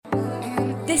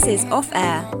This is Off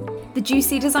Air, the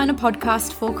Juicy Designer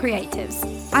podcast for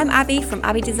creatives. I'm Abby from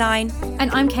Abby Design. And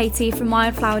I'm Katie from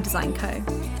Wildflower Design Co.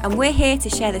 And we're here to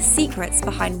share the secrets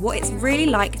behind what it's really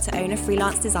like to own a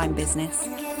freelance design business.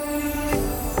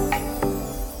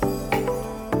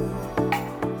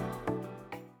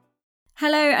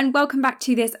 Hello and welcome back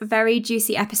to this very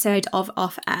juicy episode of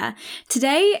Off Air.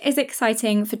 Today is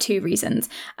exciting for two reasons.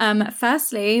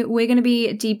 Firstly, we're going to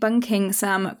be debunking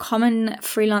some common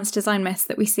freelance design myths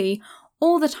that we see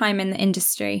all the time in the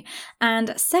industry.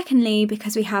 And secondly,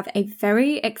 because we have a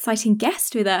very exciting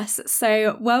guest with us.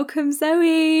 So welcome,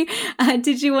 Zoe.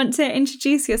 Did you want to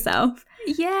introduce yourself?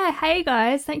 Yeah, hey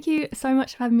guys, thank you so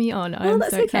much for having me on. I'm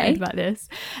so excited about this.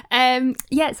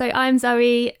 So I'm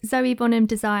Zoe. Zoe Bonham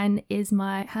Design is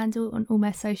my handle on all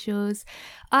my socials.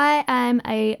 I am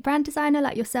a brand designer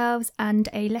like yourselves and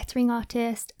a lettering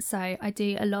artist. So I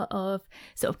do a lot of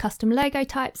sort of custom logo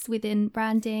types within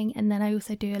branding, and then I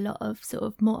also do a lot of sort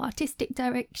of more artistic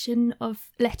direction of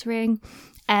lettering.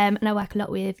 And I work a lot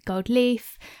with Gold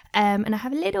Leaf, and I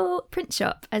have a little print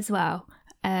shop as well.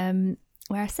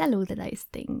 Where I sell all of those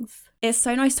things. It's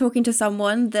so nice talking to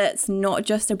someone that's not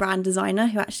just a brand designer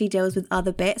who actually deals with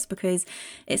other bits, because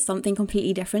it's something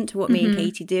completely different to what me and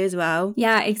Katie do as well.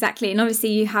 Yeah, exactly. And obviously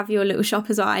you have your little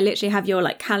shop as well. I literally have your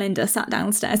calendar sat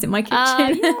downstairs in my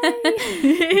kitchen.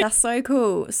 That's so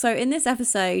cool. So in this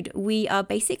episode, we are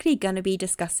basically going to be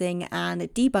discussing and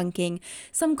debunking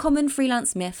some common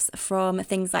freelance myths from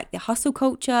things like the hustle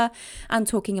culture and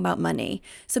talking about money.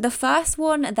 So the first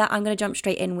one that I'm going to jump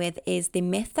straight in with is the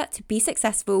myth that to be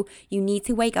successful, you need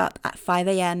to wake up at 5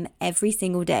 a.m. every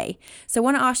single day. So I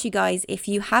want to ask you guys if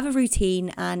you have a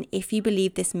routine and if you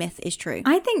believe this myth is true.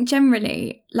 I think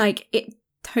generally, it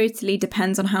totally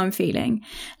depends on how I'm feeling.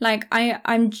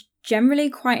 I'm generally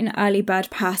quite an early bird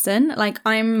person.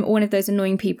 I'm one of those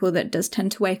annoying people that does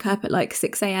tend to wake up at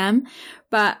 6 a.m.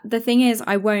 But the thing is,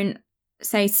 I won't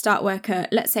say start work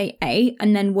at, let's say 8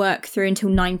 and then work through until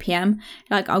 9 p.m.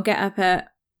 I'll get up at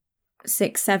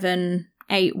 6, 7,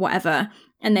 8, whatever,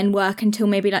 and then work until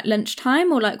maybe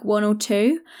lunchtime or 1 or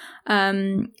 2,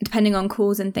 depending on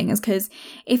calls and things. Because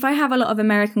if I have a lot of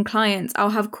American clients,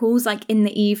 I'll have calls in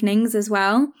the evenings as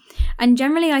well. And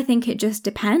generally, I think it just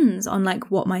depends on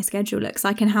what my schedule looks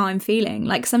like and how I'm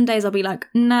feeling. Some days I'll be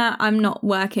nah, I'm not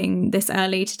working this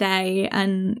early today.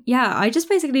 And yeah, I just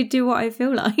basically do what I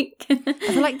feel like. I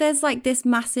feel like there's this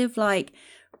massive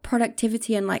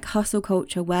productivity and hustle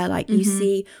culture where you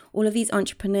see all of these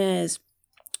entrepreneurs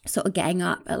sort of getting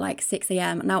up at 6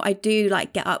 a.m. Now I do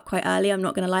get up quite early, I'm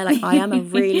not gonna lie, I am a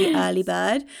really early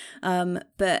bird,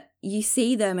 but you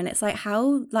see them and it's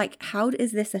how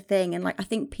is this a thing? And I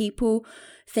think people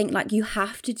think you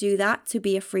have to do that to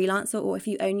be a freelancer, or if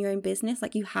you own your own business,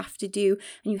 you have to do,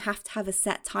 and you have to have a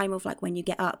set time of when you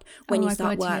get up, when you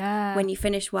start work, when you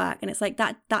finish work. And it's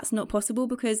that's not possible,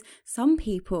 because some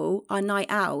people are night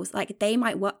owls. They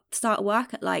might start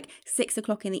work at 6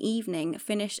 o'clock in the evening,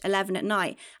 finish 11 at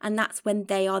night, and that's when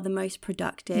they are the most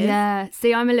productive. Yeah,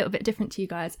 see, I'm a little bit different to you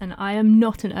guys, and I am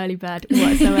not an early bird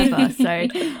whatsoever. So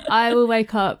I will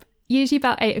wake up usually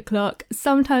about 8 o'clock.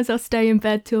 Sometimes I'll stay in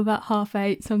bed till about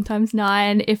 8:30, sometimes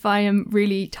 9 if I am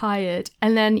really tired.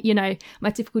 And then, my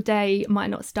typical day might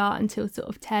not start until sort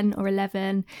of 10 or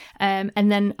 11. And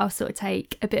then I'll sort of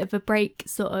take a bit of a break,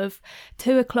 sort of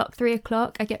 2 o'clock, 3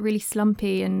 o'clock. I get really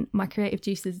slumpy and my creative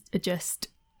juices are just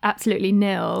absolutely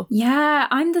nil. Yeah,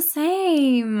 I'm the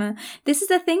same. This is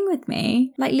the thing with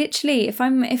me. Literally, if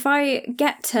I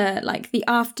get to the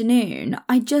afternoon,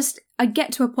 I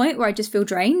get to a point where I just feel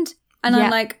drained. And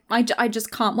I'm I just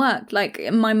can't work.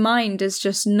 My mind is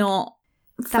just not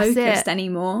focused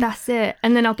anymore. That's it.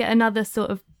 And then I'll get another sort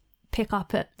of pick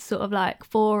up at sort of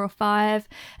 4 or 5.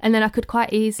 And then I could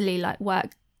quite easily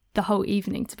work the whole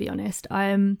evening, to be honest. I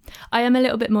am a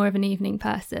little bit more of an evening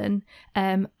person.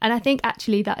 And I think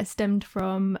actually that has stemmed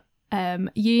from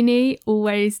uni,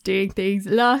 always doing things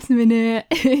last minute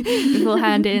before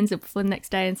hand-ins or before the next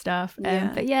day and stuff.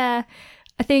 But yeah,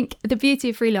 I think the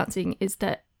beauty of freelancing is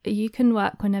that you can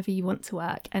work whenever you want to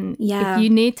work, and if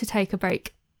you need to take a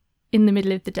break in the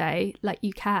middle of the day,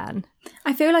 you can.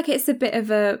 I feel like it's a bit of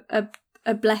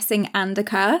a blessing and a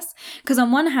curse, because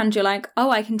on one hand you're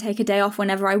I can take a day off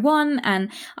whenever I want, and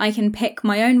I can pick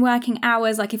my own working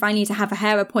hours. If I need to have a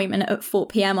hair appointment at 4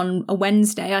 p.m. on a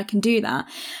Wednesday, I can do that.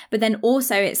 But then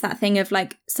also it's that thing of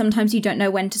sometimes you don't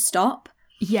know when to stop.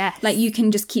 Yes. Like you can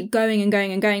just keep going and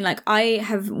going and going. Like I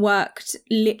have worked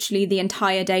literally the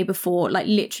entire day before, like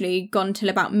literally gone till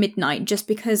about midnight, just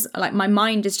because like my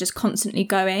mind is just constantly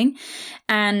going.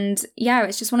 And yeah,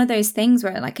 it's just one of those things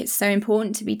where like it's so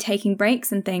important to be taking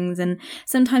breaks and things. And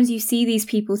sometimes you see these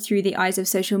people through the eyes of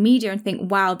social media and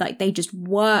think, wow, like they just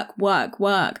work.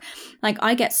 Like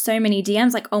I get so many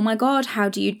DMs like, oh my God, how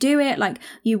do you do it? Like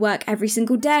you work every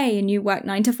single day and you work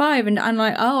 9 to 5. And I'm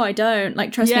like, oh, I don't.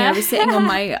 Like, trust me, I was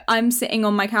I'm sitting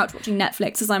on my couch watching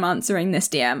Netflix as I'm answering this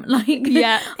DM. Like,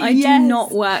 I do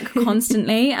not work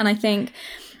constantly. And I think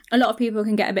a lot of people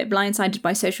can get a bit blindsided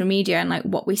by social media and like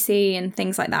what we see and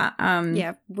things like that.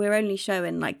 Yeah, we're only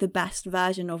showing like the best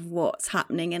version of what's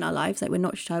happening in our lives. Like we're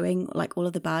not showing like all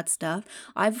of the bad stuff.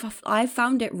 I've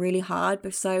found it really hard,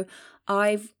 but so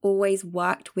I've always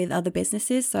worked with other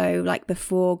businesses. So like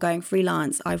before going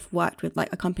freelance, I've worked with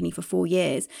like a company for 4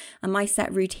 years and my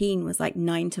set routine was like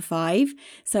 9 to 5.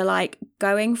 So like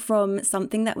going from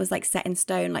something that was like set in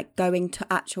stone, like going to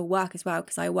actual work as well,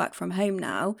 because I work from home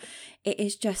now, it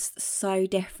is just so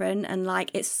different. And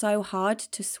like it's so hard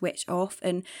to switch off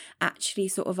and actually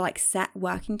sort of like set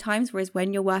working times. Whereas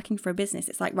when you're working for a business,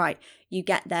 it's like, right, you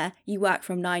get there, you work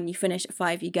from 9, you finish at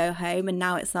 5, you go home. And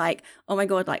now it's like, oh my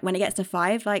God, like when it gets to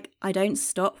 5, like I don't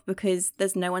stop because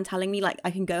there's no one telling me like I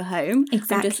can go home.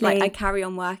 Exactly. I'm just like I carry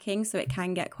on working, so it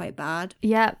can get quite bad.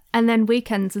 Yeah, and then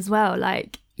weekends as well.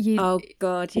 Like you. Oh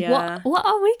God, yeah. What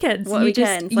are weekends? What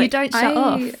weekends? You don't shut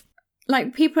off.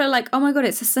 Like people are like, oh my God,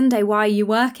 it's a Sunday, why are you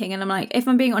working? And I'm like, if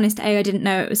I'm being honest, A, I didn't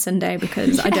know it was Sunday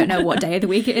because I don't know what day of the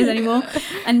week it is anymore.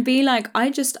 And B, like I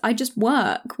just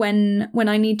work when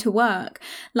I need to work.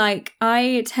 Like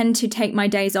I tend to take my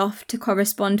days off to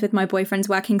correspond with my boyfriend's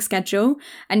working schedule,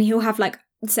 and he'll have like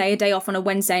say a day off on a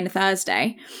Wednesday and a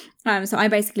Thursday. So I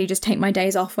basically just take my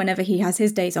days off whenever he has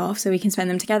his days off so we can spend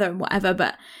them together and whatever.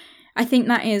 But I think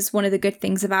that is one of the good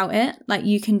things about it. Like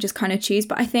you can just kind of choose.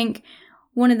 But I think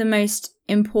one of the most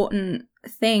important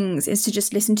things is to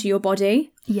just listen to your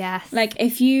body. Yes. Like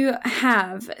if you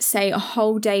have, say, a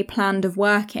whole day planned of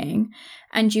working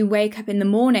and you wake up in the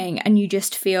morning and you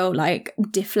just feel like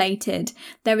deflated,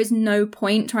 there is no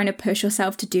point trying to push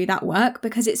yourself to do that work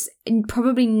because it's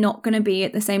probably not going to be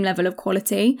at the same level of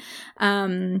quality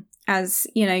as,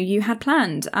 you know, you had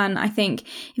planned. And I think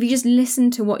if you just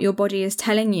listen to what your body is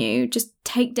telling you, just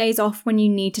take days off when you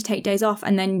need to take days off,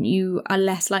 and then you are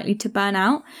less likely to burn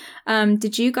out.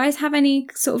 Did you guys have any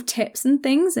sort of tips and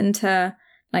things into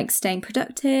like staying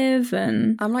productive?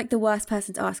 And I'm like the worst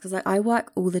person to ask because like I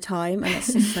work all the time and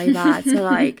it's just so bad. So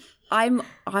like I'm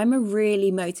a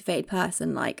really motivated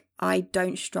person. Like I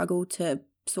don't struggle to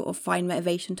sort of find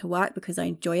motivation to work because I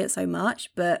enjoy it so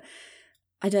much. But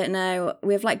I don't know,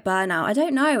 with like burnout, I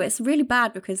don't know, it's really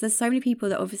bad because there's so many people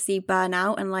that obviously burn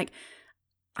out, and like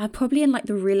I'm probably in like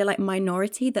the really like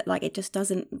minority that like it just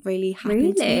doesn't really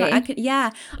happen to me. Like,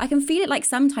 I can feel it like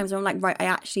sometimes when I'm like, right, I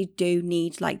actually do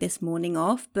need like this morning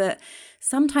off, but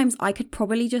sometimes I could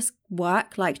probably just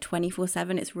work like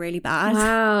 24/7. It's really bad.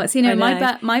 Wow. So, you know,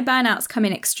 my burnouts come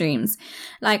in extremes.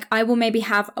 Like I will maybe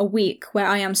have a week where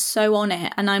I am so on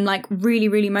it and I'm like really,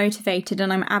 really motivated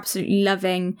and I'm absolutely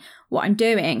loving what I'm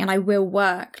doing, and I will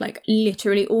work like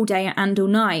literally all day and all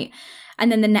night.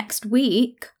 And then the next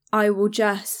week I will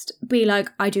just be like,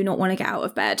 I do not want to get out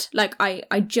of bed. Like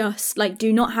I just like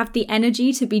do not have the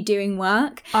energy to be doing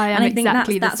work. I think that's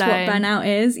what burnout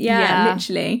is. Yeah,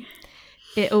 literally.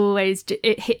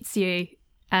 It hits you,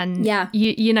 and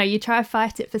you know, you try to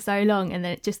fight it for so long, and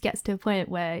then it just gets to a point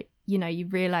where, you know, you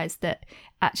realize that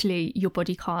actually your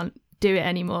body can't do it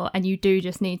anymore, and you do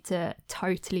just need to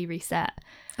totally reset.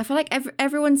 I feel like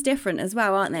everyone's different as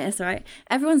well, aren't they? That's right.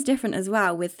 Everyone's different as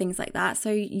well with things like that.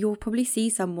 So you'll probably see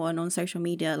someone on social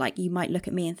media, like you might look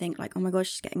at me and think like, oh my gosh,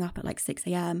 she's getting up at like 6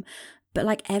 a.m. But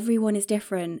like everyone is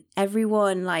different.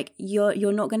 Everyone, like you're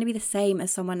not going to be the same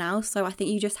as someone else. So I think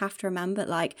you just have to remember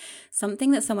like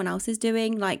something that someone else is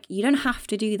doing, like you don't have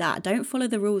to do that. Don't follow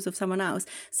the rules of someone else.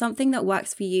 Something that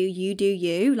works for you, you do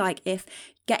you. Like if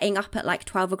getting up at like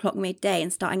 12 o'clock midday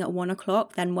and starting at 1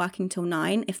 o'clock, then working till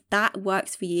 9, if that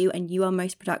works for you and you are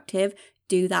most productive,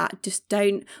 do that. Just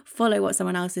don't follow what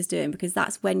someone else is doing, because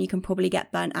that's when you can probably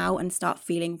get burnt out and start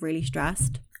feeling really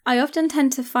stressed. I often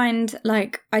tend to find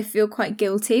like I feel quite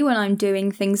guilty when I'm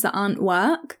doing things that aren't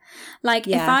work. Like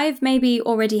if I've maybe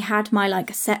already had my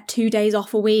like set 2 days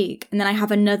off a week, and then I have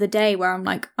another day where I'm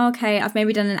like, okay, I've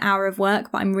maybe done an hour of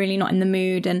work, but I'm really not in the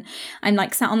mood, and I'm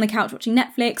like sat on the couch watching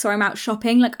Netflix, or I'm out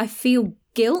shopping, like I feel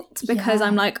guilt because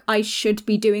I'm like, I should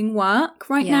be doing work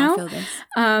right now. I feel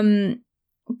this.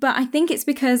 But I think it's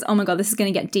because, oh my God, this is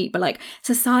going to get deep, but like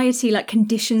society like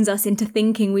conditions us into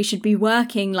thinking we should be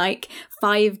working like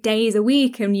 5 days a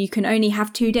week and you can only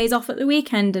have 2 days off at the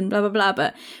weekend and blah, blah, blah.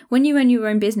 But when you own your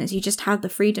own business, you just have the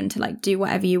freedom to like do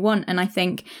whatever you want. And I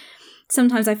think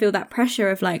sometimes I feel that pressure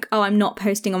of like, oh, I'm not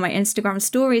posting on my Instagram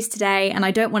stories today and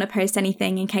I don't want to post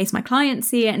anything in case my clients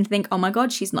see it and think, oh my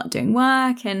God, she's not doing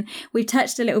work. And we've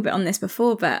touched a little bit on this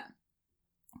before, but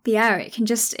yeah, it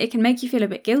can make you feel a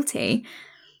bit guilty.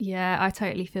 Yeah, I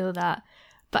totally feel that.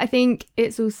 But I think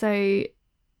it's also,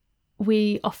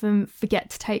 we often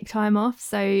forget to take time off.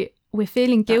 So we're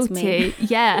feeling guilty.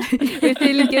 Yeah, we're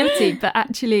feeling guilty. But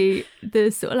actually,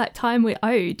 the sort of like time we're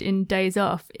owed in days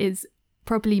off is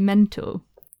probably mental.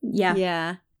 Yeah.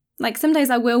 Yeah. Like some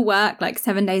days I will work like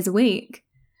 7 days a week.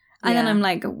 And then I'm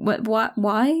like, what?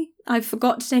 Why? I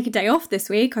forgot to take a day off this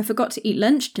week. I forgot to eat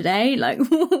lunch today. Like,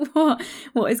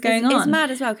 what is going on? It's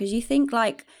mad as well because you think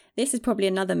like, this is probably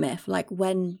another myth. Like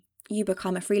when you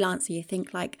become a freelancer, you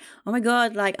think like, oh my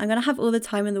God, like I'm going to have all the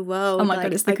time in the world. Oh my like,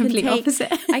 God, it's the complete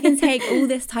opposite. I can take all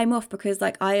this time off because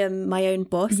like I am my own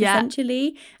boss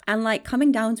essentially. And like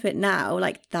coming down to it now,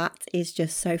 like that is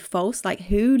just so false. Like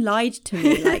who lied to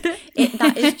me? Like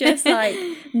that is just like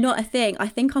not a thing. I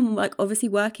think I'm like obviously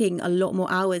working a lot more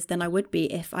hours than I would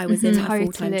be if I was in a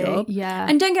full-time job. Yeah.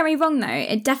 And don't get me wrong though,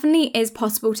 it definitely is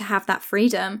possible to have that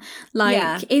freedom.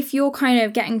 Like if you're kind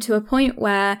of getting to a point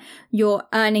where you're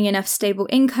earning enough stable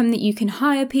income that you can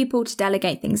hire people to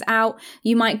delegate things out,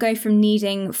 you might go from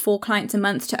needing 4 clients a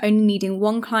month to only needing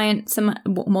one client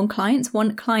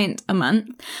a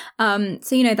month.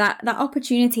 So you know that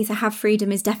opportunity to have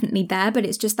freedom is definitely there, but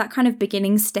it's just that kind of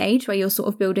beginning stage where you're sort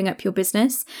of building up your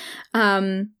business.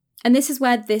 And this is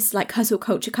where this like hustle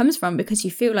culture comes from, because you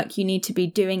feel like you need to be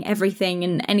doing everything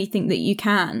and anything that you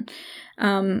can.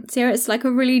 So it's like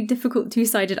a really difficult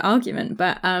two-sided argument,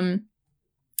 but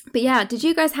yeah, did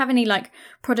you guys have any like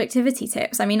productivity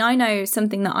tips? I mean, I know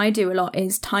something that I do a lot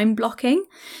is time blocking.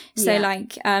 So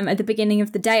like at the beginning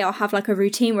of the day, I'll have like a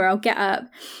routine where I'll get up,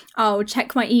 I'll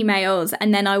check my emails,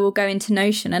 and then I will go into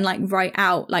Notion and like write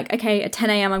out like, okay, at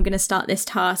 10 a.m. I'm going to start this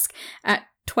task. At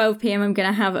 12 p.m. I'm going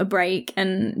to have a break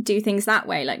and do things that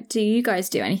way. Like, do you guys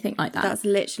do anything like that? That's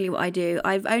literally what I do.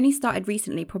 I've only started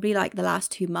recently, probably like the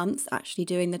last 2 months, actually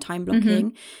doing the time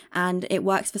blocking. And it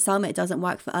works for some, it doesn't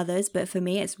work for others. But for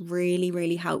me, it's really,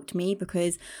 really helped me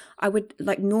because I would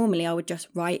like normally I would just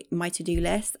write my to-do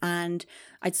list and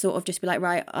I'd sort of just be like,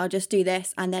 right, I'll just do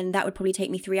this. And then that would probably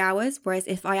take me 3 hours. Whereas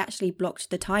if I actually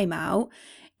blocked the time out,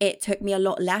 it took me a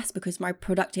lot less because my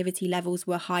productivity levels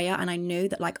were higher and I knew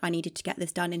that like I needed to get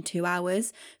this done in 2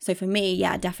 hours. So for me,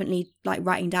 yeah, definitely like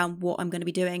writing down what I'm going to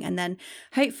be doing. And then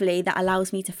hopefully that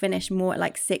allows me to finish more at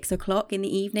like 6 o'clock in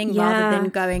the evening rather than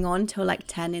going on till like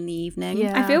 10 in the evening.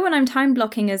 Yeah. I feel when I'm time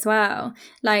blocking as well,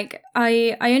 like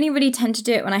I only really tend to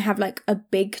do it when I have like a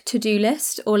big to-do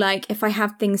list, or like if I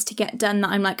have things to get done that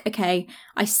I'm like, okay,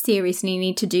 I seriously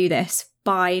need to do this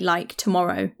by like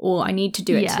tomorrow, or I need to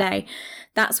do it today.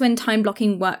 That's when time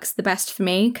blocking works the best for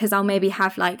me, because I'll maybe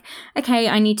have like, okay,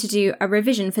 I need to do a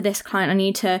revision for this client, I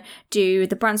need to do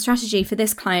the brand strategy for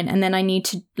this client, and then I need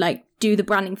to like do the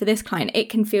branding for this client. It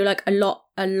can feel like a lot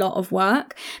of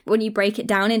work, but when you break it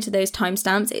down into those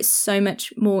timestamps, it's so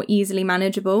much more easily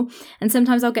manageable. And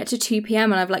sometimes I'll get to 2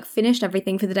 p.m. and I've like finished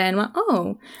everything for the day and I'm like,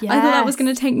 oh, I thought that was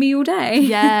going to take me all day.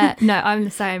 Yeah, no, I'm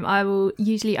the same. I will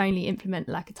usually only implement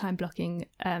like a time blocking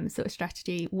sort of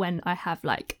strategy when I have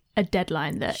like a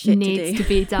deadline that needs to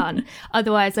be done.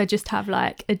 Otherwise I just have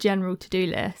like a general to-do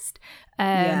list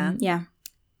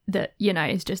that, you know,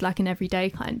 is just like an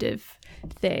everyday kind of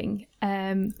thing.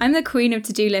 I'm the queen of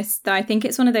to-do lists though. I think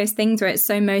it's one of those things where it's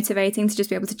so motivating to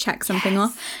just be able to check something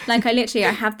off. Like I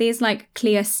have these like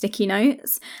clear sticky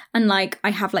notes, and like I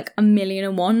have like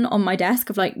 1,000,001 on my desk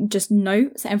of like just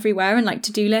notes everywhere and like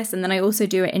to-do lists. And then I also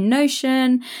do it in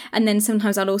Notion, and then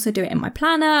sometimes I'll also do it in my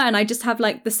planner, and I just have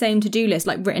like the same to-do list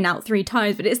like written out 3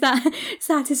 times, but it's that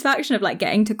satisfaction of like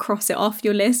getting to cross it off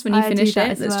your list when you finish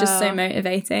it that's just so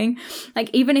motivating.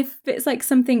 Like even if it's like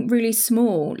something really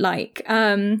small, like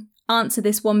answer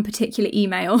this one particular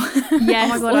email.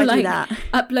 Yes. Oh my God, or I like do that.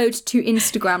 upload to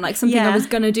Instagram, like something I was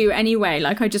gonna do anyway.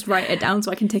 Like I just write it down so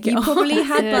I can tick it off. You probably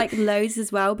had like loads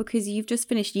as well because you've just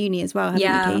finished uni as well,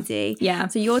 haven't you, Katie? Yeah.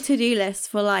 So your to-do list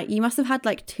for like, you must have had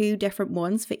like 2 different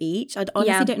ones for each. I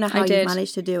honestly don't know how you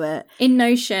managed to do it. In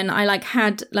Notion, I like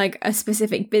had like a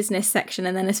specific business section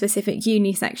and then a specific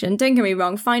uni section. Don't get me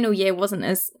wrong, final year wasn't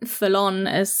as full on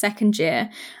as second year.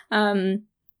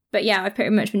 But yeah, I've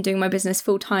pretty much been doing my business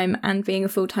full time and being a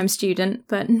full time student,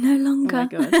 but no longer.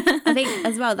 Oh my God. I think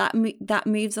as well that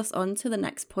moves us on to the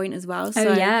next point as well.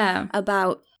 So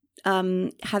about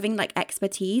having like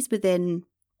expertise within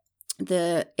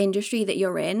the industry that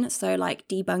you're in. So like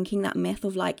debunking that myth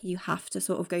of like you have to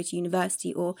sort of go to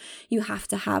university or you have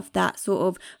to have that sort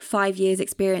of 5 years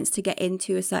experience to get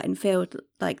into a certain field.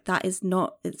 Like that is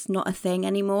not, it's not a thing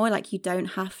anymore. Like you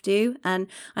don't have to. And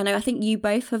I think you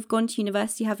both have gone to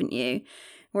university, haven't you?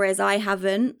 Whereas I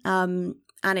haven't.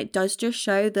 And it does just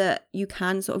show that you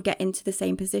can sort of get into the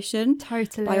same position.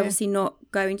 Totally. By obviously not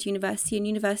going to university. And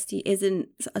university isn't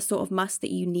a sort of must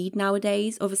that you need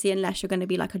nowadays. Obviously, unless you're going to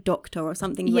be like a doctor or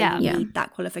something where you need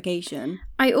that qualification.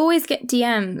 I always get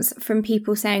DMs from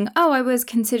people saying, oh, I was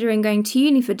considering going to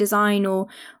uni for design, or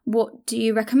what do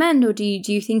you recommend? Or do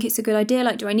you think it's a good idea?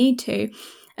 Like, do I need to?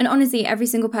 And honestly, every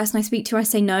single person I speak to, I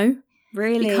say no.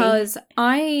 Really? Because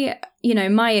my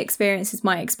experience is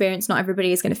my experience. Not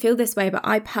everybody is going to feel this way, but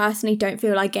I personally don't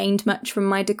feel I gained much from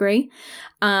my degree.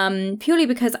 Purely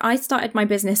because I started my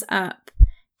business up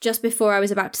just before I was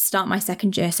about to start my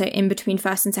second year. So in between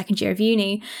first and second year of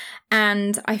uni.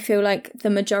 And I feel like the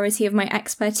majority of my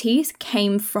expertise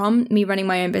came from me running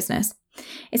my own business.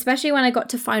 Especially when I got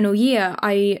to final year,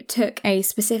 I took a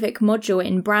specific module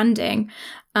in branding,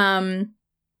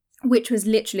 which was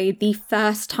literally the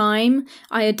first time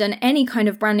I had done any kind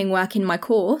of branding work in my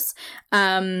course,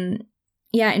 in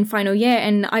final year.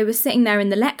 And I was sitting there in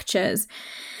the lectures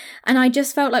and I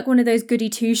just felt like one of those goody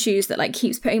two-shoes that like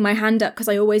keeps putting my hand up because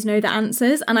I always know the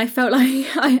answers. And I felt like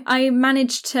I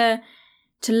managed to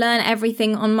learn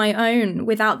everything on my own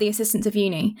without the assistance of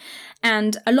uni.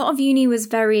 And a lot of uni was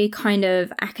very kind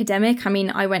of academic. I mean,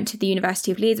 I went to the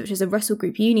University of Leeds, which is a Russell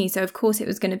Group uni. So of course it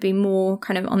was going to be more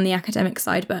kind of on the academic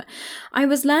side, but I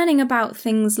was learning about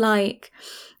things like,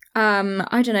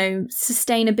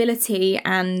 sustainability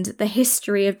and the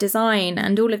history of design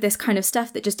and all of this kind of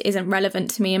stuff that just isn't relevant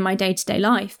to me in my day-to-day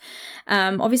life.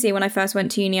 Obviously, when I first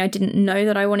went to uni, I didn't know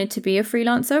that I wanted to be a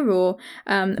freelancer or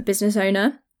a business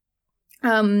owner.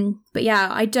 But yeah,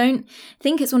 I don't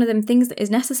think it's one of them things that is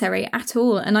necessary at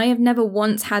all. And I have never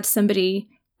once had somebody,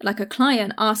 like a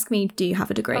client, ask me, do you have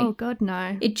a degree? Oh God,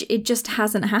 no. It just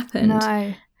hasn't happened.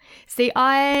 No. See,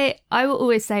 I will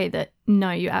always say that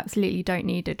no, you absolutely don't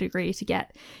need a degree to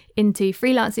get into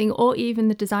freelancing or even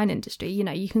the design industry. You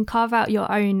know, you can carve out your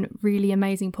own really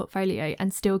amazing portfolio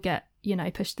and still get,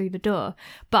 pushed through the door.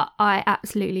 But I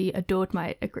absolutely adored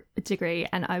my degree,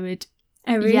 and I would...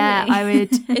 Oh, really? Yeah, I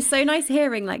would. It's so nice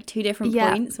hearing like two different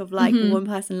points of like one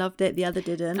person loved it, the other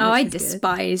didn't. Oh, I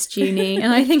despised uni,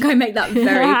 and I think I make that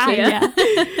very clear. Yeah.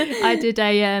 I did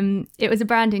it was a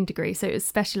branding degree, so it was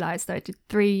specialised. So I did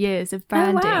 3 years of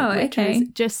branding, which was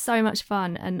just so much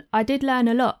fun. And I did learn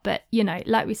a lot, but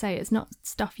like we say, it's not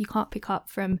stuff you can't pick up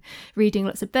from reading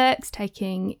lots of books,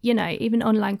 taking, even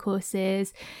online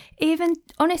courses, even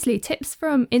honestly, tips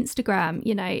from Instagram,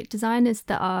 designers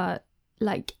that are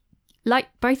like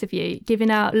both of you, giving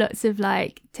out lots of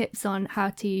like tips on how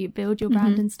to build your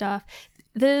brand and stuff.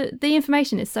 The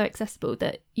information is so accessible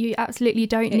that you absolutely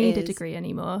don't need a degree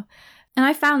anymore. And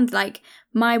I found like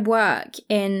my work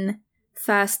in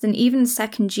first and even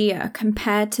second year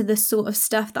compared to the sort of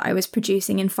stuff that I was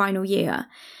producing in final year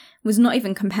was not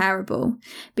even comparable,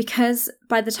 because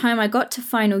by the time I got to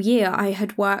final year, I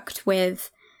had worked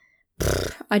with,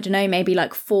 I don't know, maybe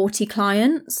like 40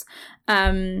 clients.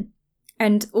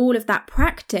 And all of that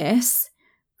practice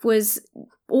was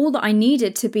all that I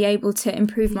needed to be able to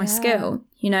improve my skill.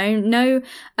 No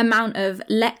amount of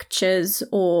lectures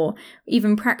or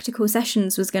even practical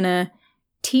sessions was going to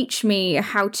teach me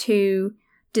how to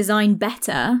design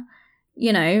better,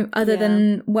 other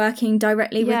than working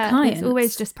directly with clients. It's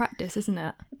always just practice, isn't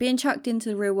it? Being chucked into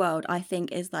the real world, I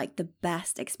think, is like the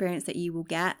best experience that you will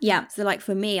get. Yeah. So like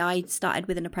for me, I started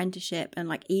with an apprenticeship, and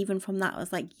like even from that, I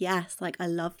was like, yes, like I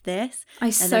love this. I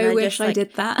wish I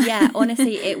did that. Yeah,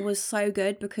 honestly, it was so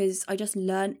good because I just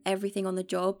learned everything on the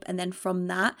job. And then from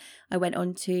that, I went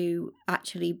on to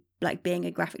actually like being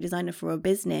a graphic designer for a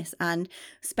business and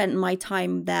spent my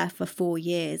time there for 4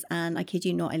 years. And I kid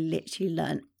you not, I literally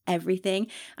learned everything.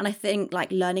 And I think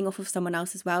like learning off of someone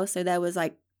else as well. So there was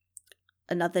like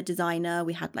another designer,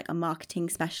 we had like a marketing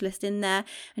specialist in there,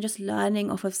 and just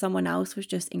learning off of someone else was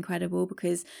just incredible.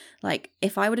 Because like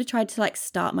if I would have tried to like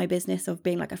start my business of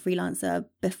being like a freelancer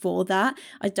before that,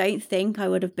 I don't think I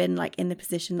would have been like in the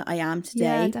position that I am today.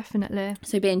 Yeah, definitely.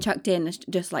 So being chucked in has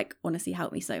just like honestly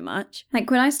helped me so much.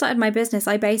 Like when I started my business,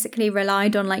 I basically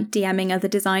relied on like DMing other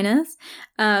designers,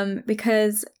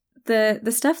 because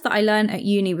the stuff that I learned at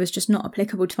uni was just not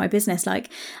applicable to my business. Like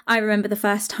I remember the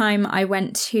first time I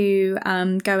went to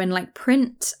go and like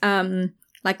print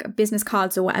like business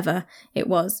cards or whatever it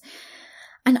was.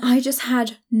 And I just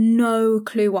had no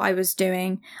clue what I was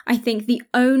doing. I think the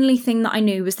only thing that I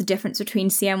knew was the difference between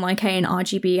CMYK and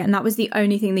RGB, and that was the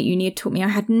only thing that uni had taught me. I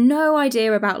had no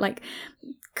idea about like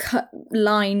cut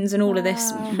lines and all of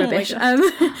this rubbish.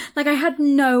 Like I had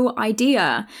no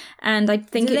idea, and I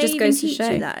think it just goes to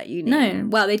show that at uni? No,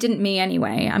 well, they didn't me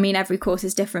anyway. I mean, every course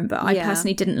is different, but I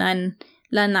personally didn't learn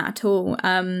that at all.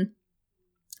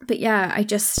 But yeah, I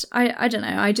don't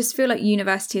know. I just feel like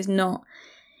university is not.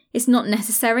 It's not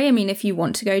necessary. I mean, if you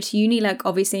want to go to uni, like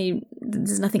obviously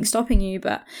there's nothing stopping you,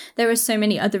 but there are so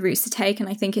many other routes to take. And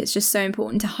I think it's just so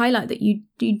important to highlight that you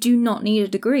do not need a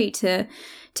degree to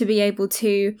be able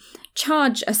to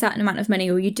charge a certain amount of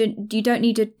money, or you don't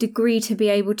need a degree to be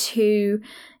able to,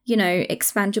 you know,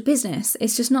 expand your business.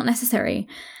 It's just not necessary.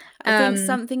 I think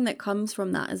something that comes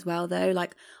from that as well, though,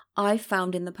 like I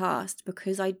found in the past,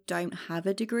 because I don't have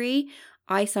a degree,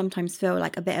 I sometimes feel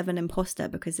like a bit of an imposter,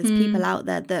 because there's people out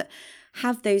there that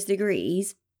have those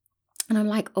degrees and I'm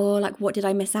like, oh, like what did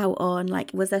I miss out on?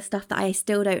 Like, was there stuff that I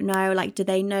still don't know? Like, do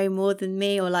they know more than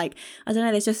me? Or like, I don't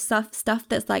know, there's just stuff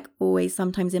that's like always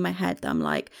sometimes in my head that I'm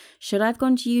like, should I have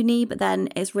gone to uni? But then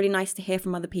it's really nice to hear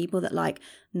from other people that like,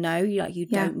 no, you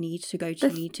don't need to go to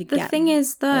uni to get. The thing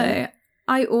is though,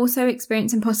 I also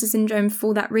experience imposter syndrome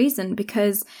for that reason,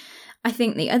 because I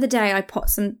think the other day I put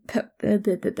something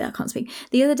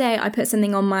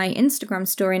on my Instagram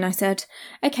story and I said,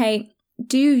 okay,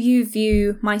 do you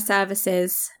view my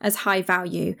services as high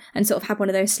value? And sort of had one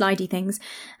of those slidey things.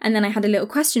 And then I had a little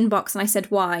question box and I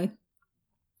said, why?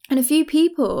 And a few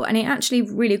people, and it actually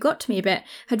really got to me a bit,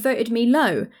 had voted me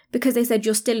low because they said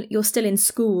you're still in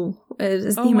school,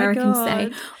 as the Americans say,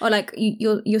 or like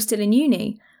you're still in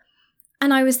uni.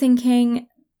 And I was thinking,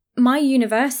 my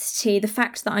university, the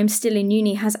fact that I'm still in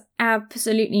uni has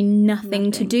absolutely nothing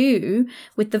to do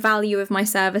with the value of my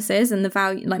services and the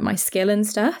value, like my skill and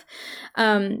stuff.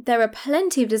 There are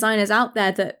plenty of designers out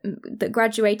there that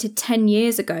graduated 10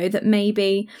 years ago that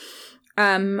maybe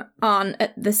aren't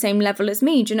at the same level as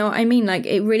me. Do you know what I mean? Like,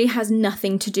 it really has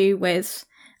nothing to do with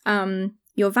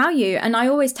your value. And I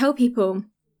always tell people,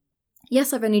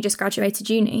 yes, I've only just graduated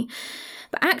uni,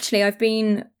 but actually I've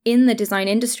been in the design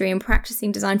industry and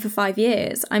practicing design for 5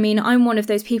 years. I mean, I'm one of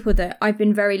those people that I've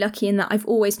been very lucky in that I've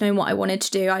always known what I wanted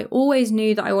to do. I always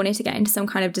knew that I wanted to get into some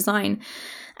kind of design.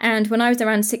 And when I was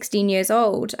around 16 years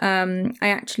old, I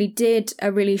actually did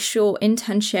a really short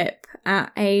internship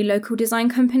at a local design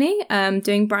company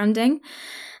doing branding.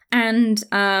 And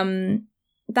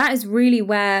that is really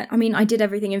where, I mean, I did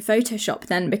everything in Photoshop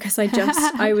then because I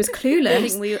was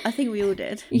clueless. I think we all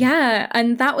did. Yeah,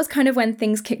 and that was kind of when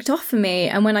things kicked off for me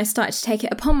and when I started to take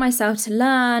it upon myself to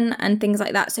learn and things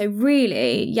like that. So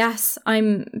really, yes,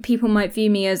 people might view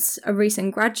me as a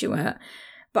recent graduate,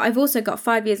 but I've also got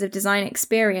 5 years of design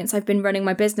experience. I've been running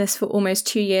my business for almost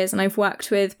 2 years and I've worked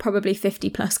with probably 50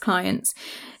 plus clients.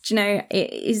 Do you know,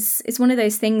 it's one of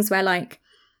those things where like,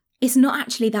 it's not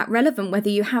actually that relevant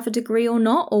whether you have a degree or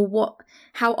not, or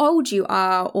how old you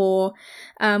are, or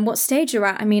what stage you're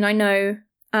at. I mean, I know,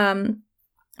 I'm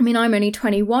only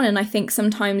 21, and I think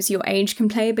sometimes your age can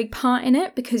play a big part in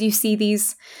it because you see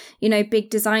these, you know, big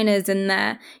designers in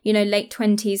their, you know, late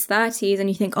 20s, 30s, and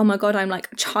you think, oh my God, I'm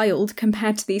like a child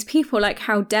compared to these people. Like,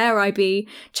 how dare I be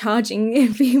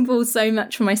charging people so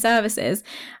much for my services?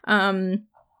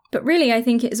 But really, I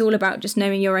think it's all about just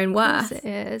knowing your own worth. It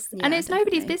is. Yeah, and it's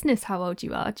nobody's business how old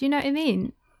you are. Do you know what I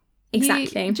mean?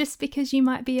 Exactly. Just because you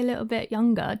might be a little bit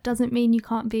younger doesn't mean you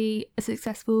can't be a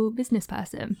successful business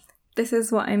person. This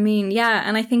is what I mean. Yeah.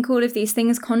 And I think all of these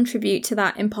things contribute to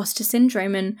that imposter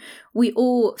syndrome, and we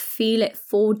all feel it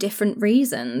for different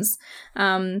reasons.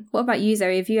 What about you,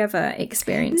 Zoe? Have you ever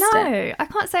experienced it? No, I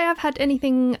can't say I've had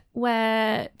anything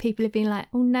where people have been like,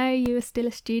 oh no, you are still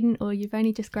a student or you've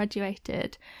only just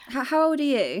graduated. How old are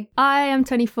you? I am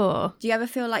 24. Do you ever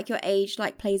feel like your age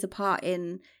like plays a part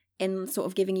in sort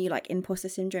of giving you like imposter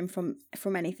syndrome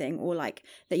from anything, or like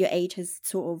that your age has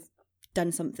sort of done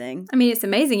something? I mean, it's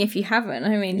amazing if you haven't.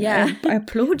 I mean, yeah, I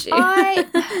applaud you. I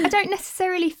don't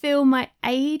necessarily feel my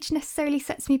age necessarily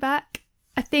sets me back.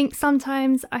 I think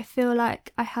sometimes I feel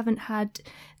like I haven't had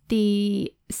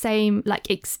the same like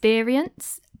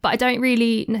experience, but I don't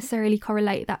really necessarily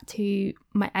correlate that to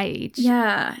my age.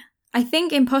 Yeah. I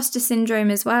think imposter syndrome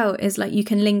as well is like you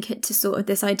can link it to sort of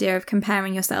this idea of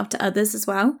comparing yourself to others as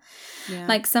well. Yeah.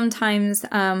 Like sometimes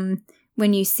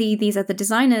when you see these other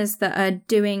designers that are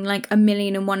doing like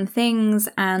 1,000,001 things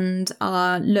and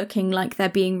are looking like they're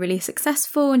being really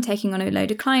successful and taking on a load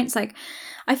of clients, like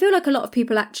I feel like a lot of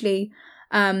people actually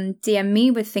DM me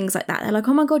with things like that. They're like,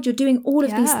 oh my God, you're doing all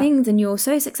of these things and you're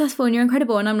so successful and you're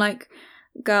incredible. And I'm like,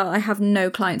 girl, I have no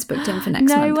clients booked in for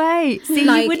next month. No way. See,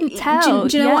 like, you wouldn't tell.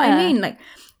 Do you know what I mean? Like,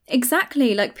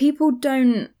 exactly. Like, people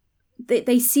don't,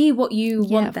 they see what you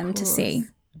want them to see.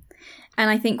 And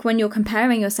I think when you're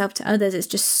comparing yourself to others, it's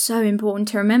just so important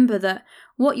to remember that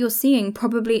what you're seeing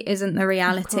probably isn't the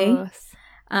reality.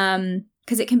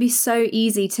 Because it can be so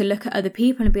easy to look at other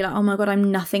people and be like, oh my God,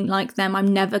 I'm nothing like them.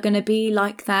 I'm never going to be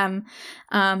like them.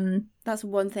 That's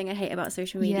one thing I hate about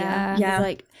social media. Yeah. It's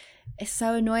like, it's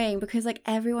so annoying because like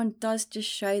everyone does just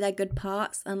show their good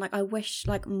parts, and like I wish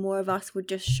like more of us would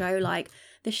just show like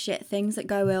the shit things that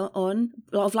go on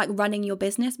of like running your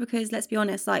business, because let's be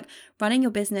honest, like running your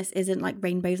business isn't like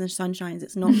rainbows and sunshines.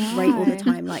 It's not great all the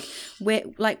time. Like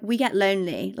we get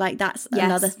lonely. Like that's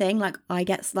another thing. Like I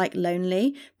get like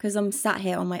lonely because I'm sat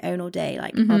here on my own all day.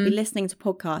 Like I'll be listening to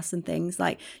podcasts and things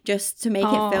like just to make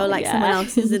it feel like someone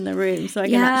else is in the room so I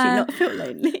can actually not feel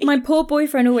lonely. My poor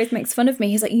boyfriend always makes fun of me.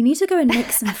 He's like, you need to go and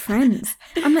make some friends.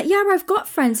 I'm like, yeah, I've got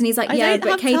friends. And he's like, yeah,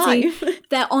 but Katie,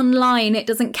 they're online. It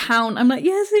doesn't count. I'm like,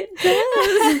 yes, it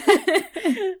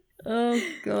does. Oh,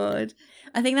 God.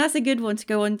 I think that's a good one to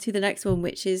go on to the next one,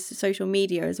 which is social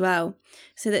media as well.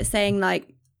 So that's saying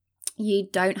like you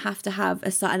don't have to have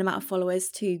a certain amount of followers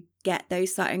to get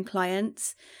those certain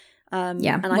clients. And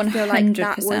I 100%. Feel like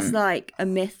that was like a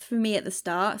myth for me at the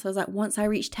start. So I was like, once I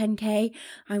reach 10k,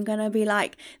 I'm gonna be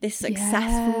like this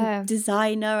successful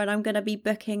designer, and I'm gonna be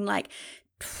booking like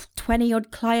 20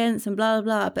 odd clients and blah blah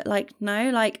blah. But like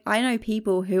no, like I know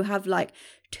people who have like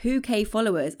 2k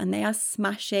followers and they are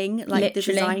smashing like the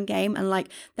design game, and like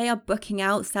they are booking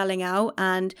out, selling out.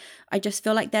 And I just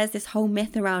feel like there's this whole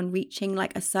myth around reaching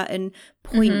like a certain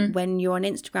point when you're on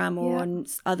Instagram or on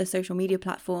other social media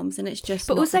platforms, and it's just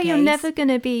but also you're never going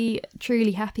to be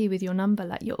truly happy with your number.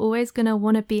 Like you're always going to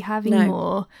want to be having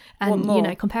more, and you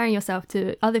know, comparing yourself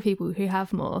to other people who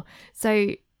have more. So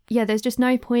yeah, there's just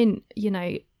no point, you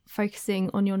know, focusing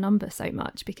on your number so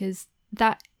much, because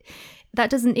that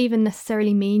doesn't even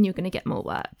necessarily mean you're going to get more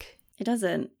work. It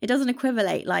doesn't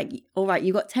equivalent like, all right,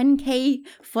 you got 10k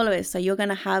followers, so you're going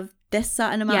to have this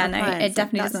certain amount of clients. It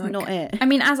definitely doesn't not it. I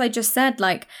mean, as I just said,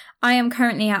 like I am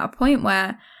currently at a point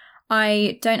where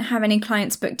I don't have any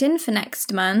clients booked in for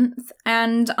next month,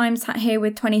 and I'm sat here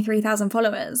with 23,000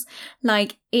 followers.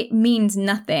 Like, it means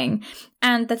nothing.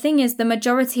 And the thing is, the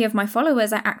majority of my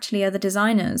followers are actually other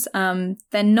designers.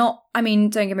 They're not, I mean,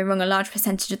 don't get me wrong, a large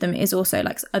percentage of them is also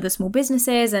like other small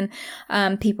businesses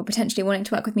and people potentially wanting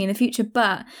to work with me in the future.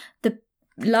 But the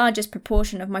largest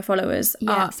proportion of my followers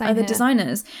are other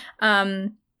designers.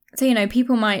 So, you know,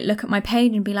 people might look at my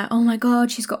page and be like, oh my God,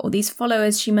 she's got all these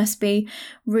followers. She must be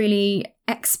really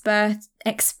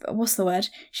what's the word?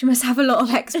 She must have a lot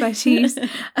of expertise.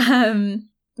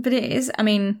 But it is, I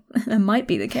mean, that might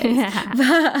be the case.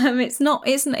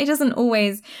 But it doesn't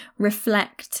always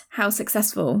reflect how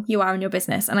successful you are in your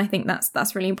business. And I think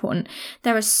that's really important.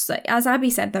 There is, as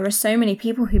Abby said, there are so many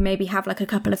people who maybe have like a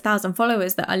couple of thousand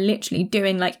followers that are literally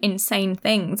doing like insane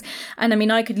things. And I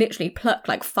mean, I could literally pluck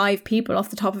like 5 people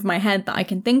off the top of my head that I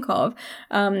can think of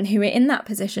who are in that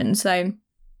position. So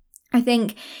I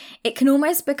think it can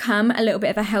almost become a little bit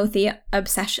of a healthy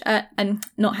obsession, and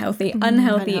not healthy,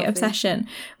 unhealthy obsession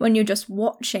when you're just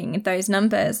watching those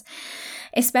numbers,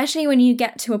 especially when you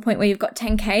get to a point where you've got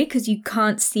 10k, because you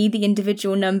can't see the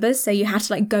individual numbers. So you have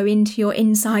to like go into your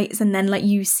insights, and then like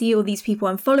you see all these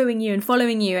people following you,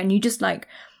 and you just like,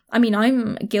 I mean,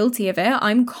 I'm guilty of it.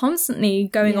 I'm constantly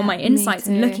going on my insights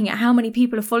and looking at how many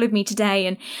people have followed me today.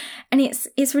 And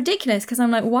it's ridiculous, because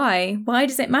I'm like, why? Why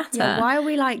does it matter? Yeah, why are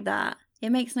we like that? It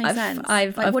makes no sense.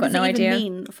 I've what got does no it even idea.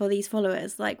 mean for these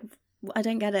followers? Like, I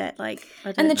don't get it. Like,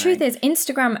 and the truth is,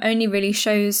 Instagram only really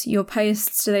shows your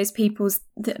posts to those people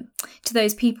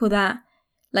that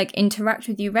like interact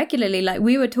with you regularly. Like,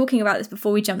 we were talking about this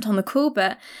before we jumped on the call,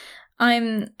 but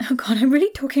I'm really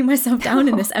talking myself down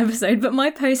in this episode, but my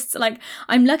posts, like,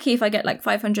 I'm lucky if I get like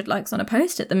 500 likes on a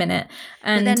post at the minute.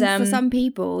 And but then for some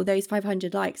people, those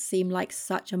 500 likes seem like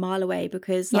such a mile away,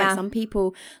 because like some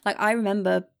people, like I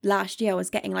remember last year I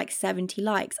was getting like 70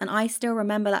 likes, and I still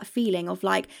remember that feeling of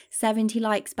like 70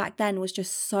 likes back then was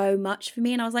just so much for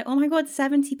me. And I was like, oh my God,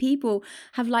 70 people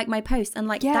have liked my post, and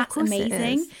like, that's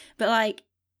amazing. But like,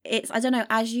 I don't know,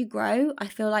 as you grow, I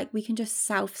feel like we can just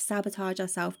self-sabotage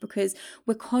ourselves, because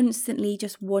we're constantly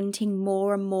just wanting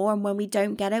more and more, and when we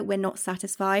don't get it, we're not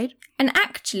satisfied. And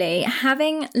actually,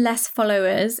 having less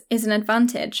followers is an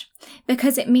advantage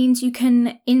because it means you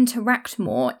can interact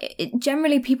more.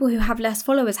 Generally, people who have less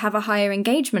followers have a higher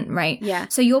engagement rate. Yeah.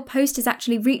 So your post is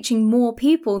actually reaching more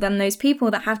people than those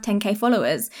people that have 10k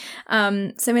followers.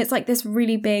 So it's like this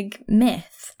really big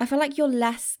myth. I feel like you're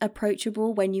less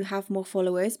approachable when you have more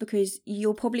followers because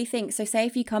you'll probably think, so say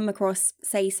if you come across,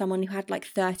 say, someone who had like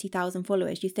 30,000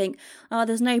 followers, you think, oh,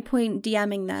 there's no point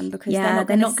DMing them because they're not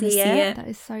going to see it. That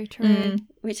is so true.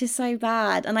 Which is so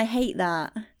bad. And I hate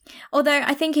that. Although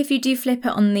I think if you do flip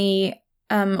it on the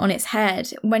on its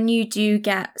head, when you do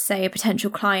get, say, a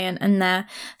potential client and they're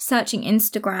searching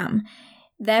Instagram,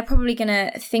 they're probably going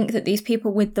to think that these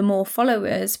people with the more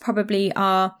followers probably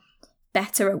are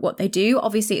better at what they do.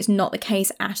 Obviously, it's not the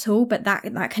case at all, but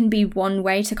that can be one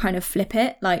way to kind of flip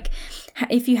it. Like,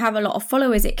 if you have a lot of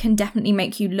followers, it can definitely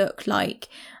make you look like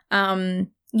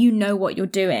you know what you're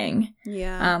doing.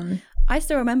 Yeah. I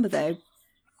still remember, though,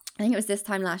 I think it was this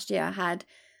time last year, I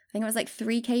think it was like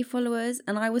 3k followers,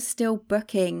 and I was still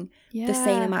booking the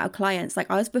same amount of clients.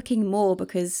 Like, I was booking more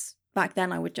because back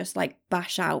then I would just like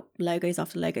bash out logos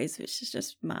after logos, which is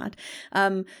just mad.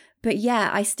 But yeah,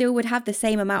 I still would have the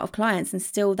same amount of clients and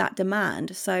still that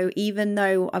demand. So even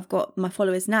though I've got my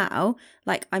followers now,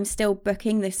 like I'm still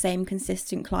booking the same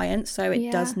consistent clients. So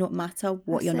it does not matter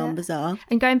what your numbers are.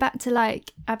 And going back to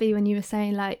like, Abby, when you were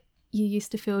saying like you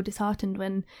used to feel disheartened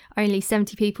when only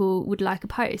 70 people would like a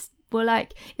post. Well,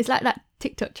 like, it's like that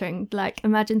TikTok trend. Like,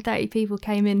 imagine 30 people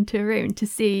came into a room to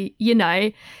see, you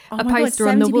know, a poster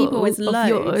on the wall of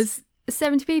yours.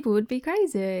 70 people would be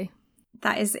crazy.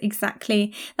 That is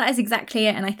exactly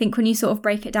it. And I think when you sort of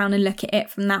break it down and look at it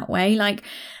from that way, like,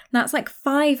 that's like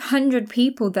 500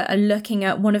 people that are looking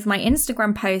at one of my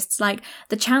Instagram posts. Like,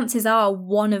 the chances are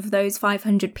one of those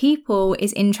 500 people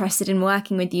is interested in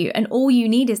working with you, and all you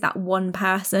need is that one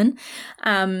person.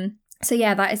 So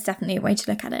yeah, that is definitely a way to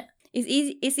look at it.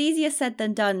 It's easier said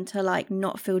than done to like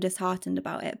not feel disheartened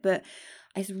about it, but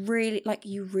it's really like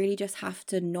you really just have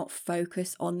to not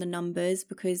focus on the numbers,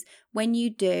 because when you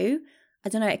do, I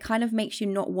don't know, it kind of makes you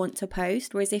not want to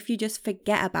post. Whereas if you just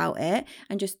forget about it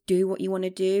and just do what you want to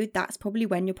do, that's probably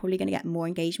when you're probably going to get more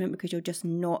engagement, because you're just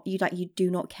not, you do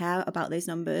not care about those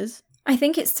numbers. I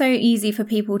think it's so easy for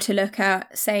people to look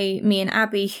at, say, me and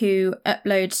Abby, who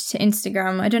upload to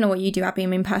Instagram. I don't know what you do, Abby. I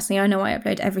mean, personally, I know I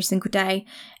upload every single day.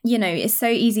 You know, it's so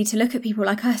easy to look at people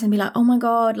like us and be like, oh my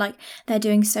God, like, they're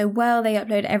doing so well. They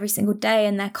upload every single day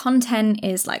and their content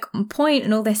is like on point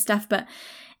and all this stuff. But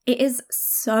it is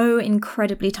so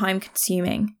incredibly time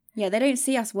consuming. Yeah, they don't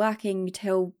see us working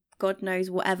till God knows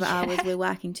whatever hours we're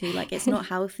working to. Like, it's not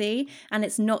healthy and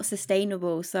it's not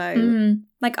sustainable. So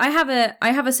like, I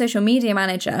have a social media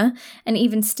manager, and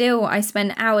even still I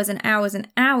spend hours and hours and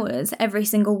hours every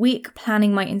single week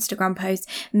planning my Instagram posts,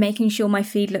 making sure my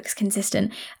feed looks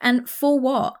consistent. And for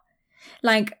what?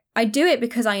 Like, I do it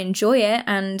because I enjoy it,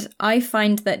 and I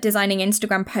find that designing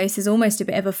Instagram posts is almost a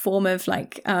bit of a form of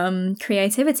like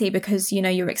creativity, because, you know,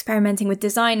 you're experimenting with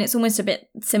design. It's almost a bit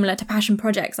similar to passion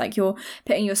projects, like you're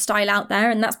putting your style out there,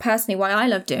 and that's personally why I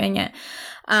love doing it.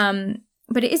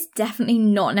 But it is definitely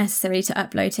not necessary to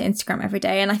upload to Instagram every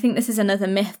day. And I think this is another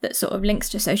myth that sort of links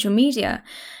to social media.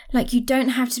 Like, you don't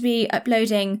have to be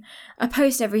uploading a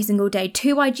post every single day,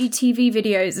 2 IGTV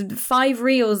videos, 5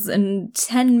 reels and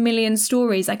 10 million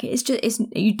stories. Like,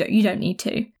 you don't need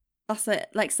to. That's it.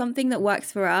 Like, something that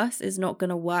works for us is not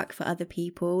going to work for other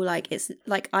people. Like, it's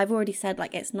like I've already said,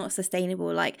 like, it's not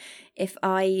sustainable. Like, if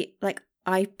I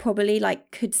probably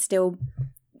like could still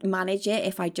manage it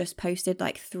if I just posted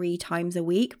like 3 times a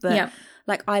week, but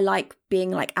like I like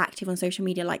being like active on social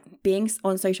media. Like, being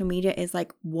on social media is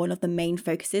like one of the main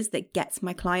focuses that gets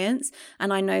my clients,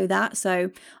 and I know that, so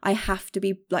I have to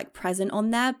be like present on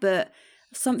there. But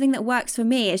something that works for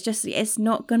me is just, it's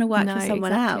not going to work for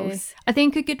someone else. I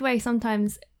think a good way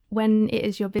sometimes when it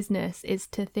is your business is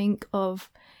to think of,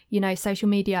 you know, social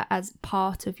media as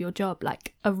part of your job,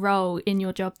 like a role in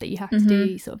your job that you have to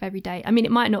do sort of every day. I mean,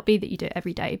 it might not be that you do it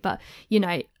every day, but, you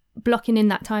know, blocking in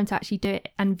that time to actually do it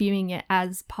and viewing it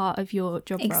as part of your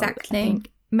job role, I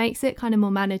think makes it kind of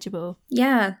more manageable.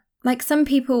 Yeah. Like, some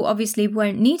people obviously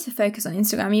won't need to focus on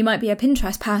Instagram. You might be a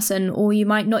Pinterest person, or you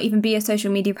might not even be a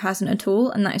social media person at all,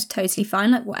 and that is totally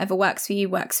fine. Like, whatever works for you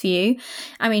works for you.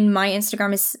 I mean, my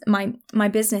Instagram is my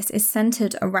business is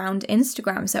centered around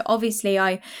Instagram, so obviously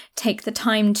I take the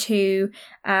time to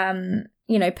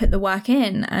you know, put the work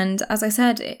in. And as I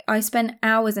said, I spend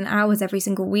hours and hours every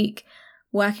single week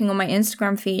working on my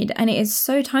Instagram feed, and it is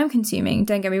so time consuming.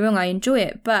 Don't get me wrong, I enjoy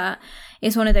it, but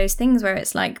it's one of those things where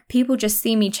it's like people just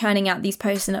see me churning out these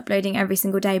posts and uploading every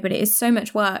single day, but it is so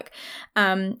much work.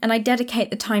 And I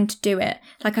dedicate the time to do it.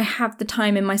 Like I have the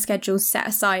time in my schedule set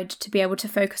aside to be able to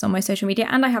focus on my social media,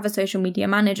 and I have a social media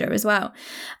manager as well.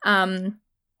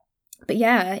 But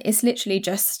yeah, it's literally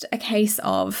just a case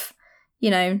of,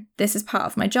 this is part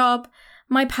of my job.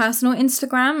 My personal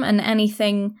Instagram and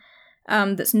anything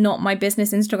that's not my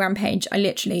business Instagram page,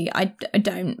 I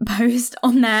don't post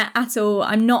on there at all.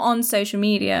 I'm not on social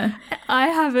media. I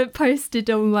haven't posted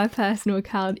on my personal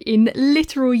account in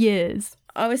literal years.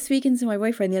 I was speaking to my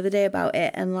boyfriend the other day about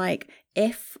it, and like,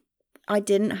 if I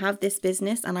didn't have this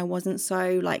business and I wasn't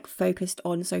so like focused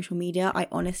on social media, I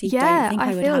honestly don't think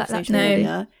I would have social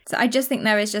media. So I just think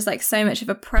there is just like so much of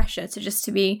a pressure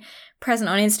to be present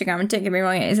on Instagram. And don't get me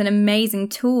wrong, it is an amazing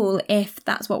tool if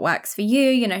that's what works for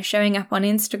you, showing up on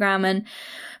Instagram.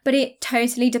 But it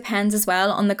totally depends as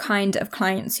well on the kind of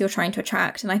clients you're trying to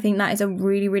attract. And I think that is a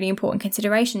really, really important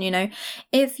consideration.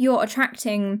 If you're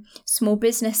attracting small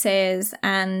businesses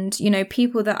and,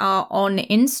 people that are on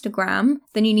Instagram,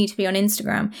 then you need to be on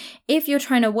Instagram. If you're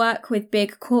trying to work with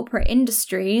big corporate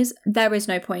industries, there is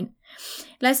no point.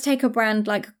 Let's take a brand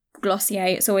like Glossier.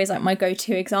 It's always like my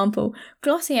go-to example.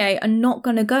 Glossier are not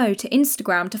going to go to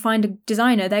Instagram to find a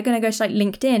designer. They're going to go to like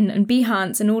LinkedIn and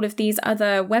Behance and all of these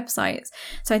other websites.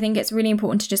 So I think it's really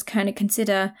important to just kind of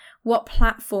consider what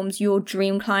platforms your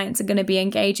dream clients are going to be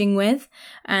engaging with,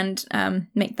 and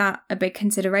make that a big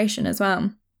consideration as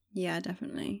well. Yeah,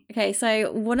 definitely. Okay,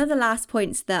 so one of the last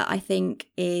points that I think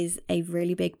is a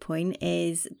really big point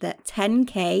is that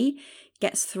 10K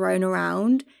gets thrown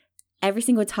around every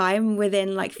single time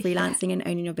within like freelancing and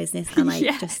owning your business, and I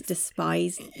just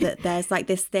despise that there's like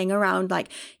this thing around like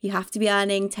you have to be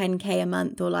earning 10K a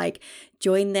month, or like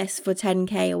join this for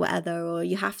 10K or whatever, or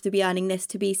you have to be earning this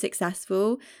to be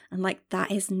successful, and like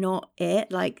that is not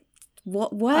it. Like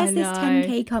where's this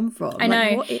 10K come from? I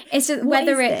know. It's just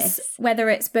whether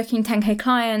it's booking 10K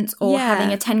clients or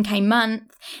having a 10K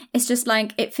month, it's just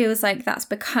like it feels like that's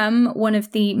become one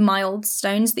of the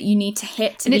milestones that you need to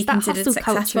hit to be considered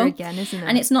successful again, isn't it?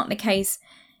 And it's not the case.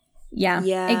 Yeah,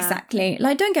 exactly.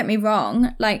 Like, don't get me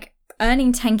wrong, like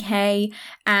earning 10K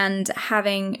and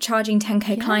charging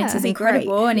 10K clients is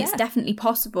incredible, and it's definitely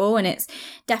possible, and it's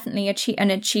definitely an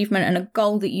achievement and a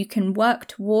goal that you can work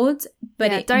towards,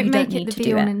 but don't make it the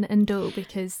be all and end all,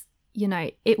 because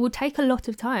it will take a lot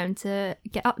of time to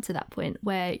get up to that point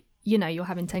where you're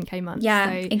having 10K months.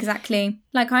 Exactly.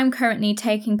 Like, I'm currently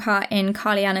taking part in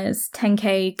Carly Anna's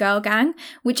 10K Girl Gang,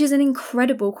 which is an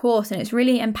incredible course, and it's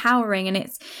really empowering, and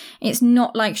it's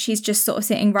not like she's just sort of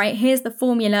sitting, right, here's the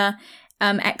formula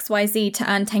XYZ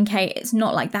to earn 10K. It's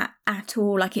not like that at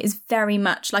all. Like, it is very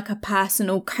much like a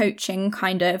personal coaching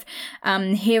kind of,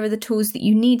 here are the tools that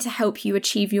you need to help you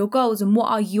achieve your goals, and what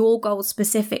are your goals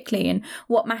specifically, and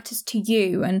what matters to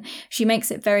you. And she makes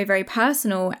it very, very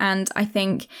personal. And I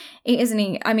think it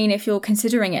isn't, I mean, if you're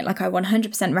considering it, like, I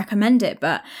 100% recommend it,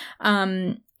 but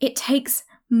it takes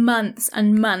months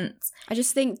and months. I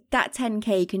just think that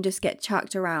 10K can just get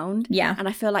chucked around. Yeah. And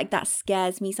I feel like that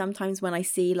scares me sometimes when I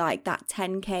see like that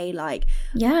 10K, like,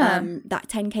 that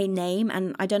 10K name.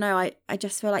 And I don't know, I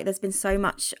just feel like there's been so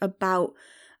much about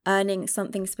earning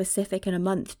something specific in a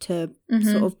month to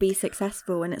sort of be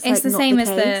successful. And it's like the not same the as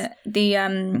case. the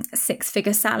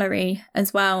 6-figure salary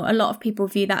as well. A lot of people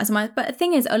view that as much. But the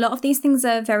thing is, a lot of these things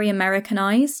are very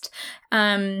Americanized.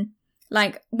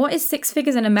 Like, what is 6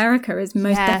 figures in America is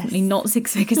most definitely not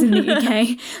 6 figures in the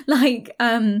UK. Like,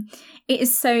 it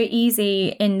is so easy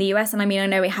in the US. And I mean, I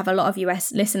know we have a lot of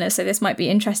US listeners, so this might be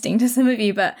interesting to some of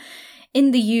you, but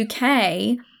in the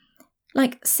UK,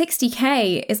 like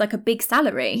 60K is like a big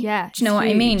salary. Yeah. Do you know what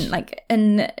I mean? Like,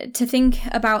 and to think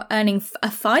about earning a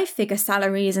 5-figure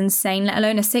salary is insane, let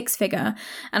alone a 6-figure.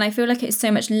 And I feel like it's so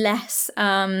much less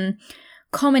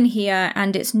common here,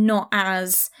 and it's not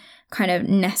as kind of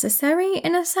necessary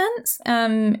in a sense.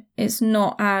 It's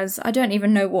not as, I don't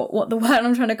even know what the word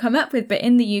I'm trying to come up with, but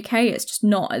in the UK it's just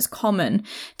not as common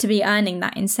to be earning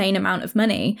that insane amount of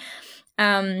money.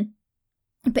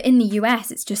 But in the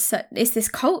US, it's just it's this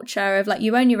culture of like,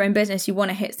 you own your own business, you want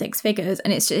to hit 6 figures,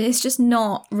 and it's just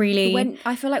not really.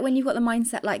 I feel like when you've got the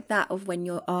mindset like that of when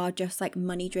you are just like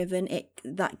money driven,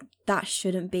 that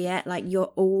shouldn't be it. Like,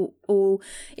 you're all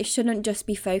it shouldn't just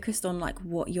be focused on like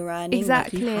what you're earning.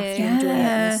 Exactly. Like, you have to enjoy it.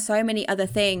 And there's so many other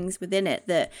things within it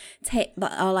that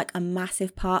are like a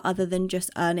massive part other than just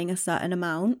earning a certain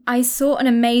amount. I saw an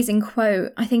amazing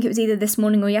quote. I think it was either this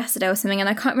morning or yesterday or something, and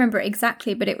I can't remember it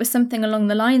exactly, but it was something along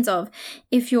the lines of,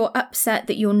 if you're upset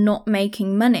that you're not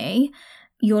making money,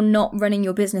 you're not running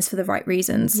your business for the right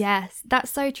reasons. Yes,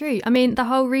 that's so true. I mean, the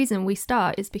whole reason we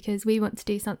start is because we want to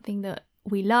do something that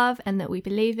we love and that we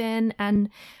believe in, and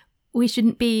we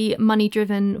shouldn't be money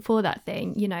driven for that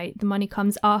thing. You know, the money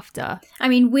comes after. I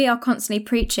mean, we are constantly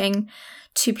preaching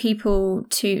to people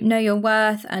to know your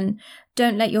worth and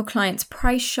don't let your clients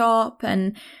price shop,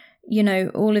 and, you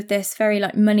know, all of this very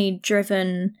like money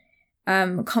driven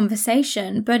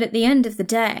conversation. But at the end of the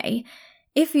day,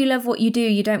 if you love what you do,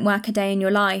 you don't work a day in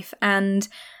your life. And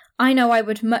I know I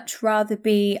would much rather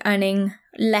be earning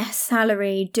less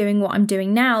salary doing what I'm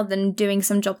doing now than doing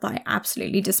some job that I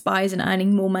absolutely despise and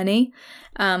earning more money.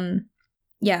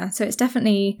 Yeah, so it's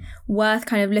definitely worth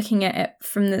kind of looking at it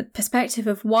from the perspective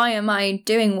of, why am I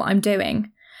doing what I'm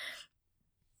doing?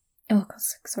 Oh, God,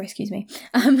 sorry, excuse me.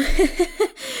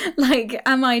 Like,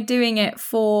 am I doing it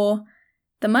for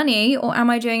the money, or am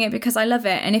I doing it because I love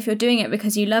it? And if you're doing it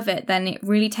because you love it, then it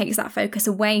really takes that focus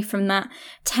away from that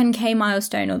 10K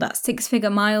milestone or that 6-figure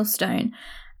milestone.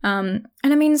 And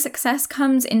I mean, success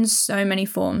comes in so many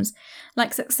forms.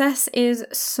 Like, success is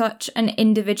such an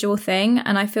individual thing,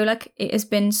 and I feel like it has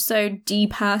been so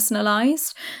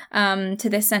depersonalized to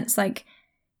this sense. Like,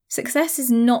 success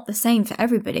is not the same for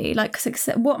everybody. Like,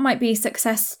 success, what might be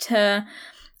success to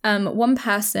one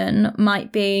person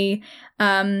might be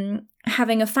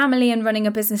having a family and running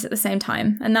a business at the same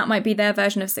time, and that might be their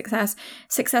version of success.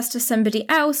 Success to somebody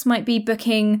else might be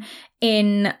booking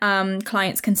in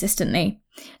clients consistently.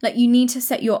 Like, you need to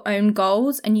set your own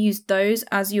goals and use those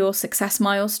as your success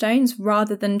milestones,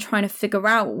 rather than trying to figure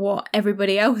out what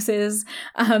everybody else's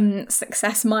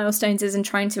success milestones is and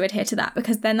trying to adhere to that,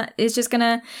 because then that is just going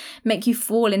to make you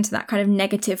fall into that kind of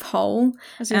negative hole.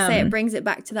 I was going to say, it brings it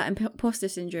back to that imposter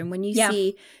syndrome. When you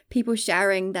see people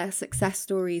sharing their success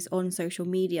stories on social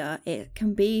media, it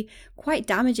can be quite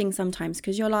damaging sometimes,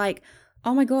 because you're like,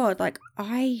 oh my God, like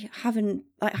I haven't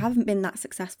been that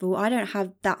successful. I don't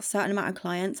have that certain amount of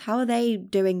clients. How are they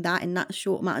doing that in that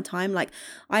short amount of time? Like,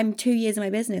 I'm 2 years in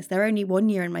my business. They're only 1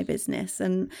 year in my business.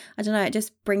 And I don't know, it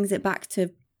just brings it back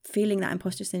to feeling that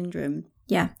imposter syndrome.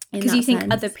 Yeah, because you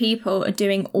think other people are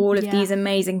doing all of these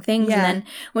amazing things. Yeah. And then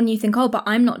when you think, oh, but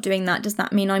I'm not doing that, does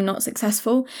that mean I'm not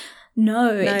successful?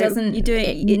 No, it doesn't. You do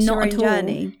it, it's not your own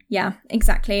journey. Yeah,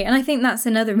 exactly. And I think that's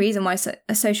another reason why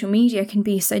social media can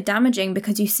be so damaging,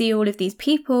 because you see all of these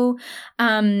people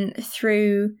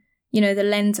through, you know, the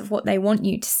lens of what they want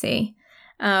you to see.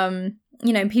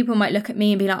 You know, people might look at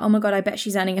me and be like, oh my God, I bet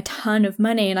she's earning a ton of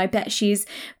money, and I bet she's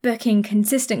booking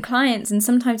consistent clients. And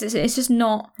sometimes it's just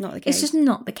not the case. It's just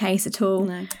not the case at all.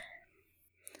 No.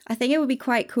 I think it would be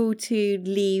quite cool to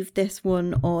leave this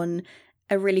one on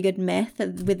a really good myth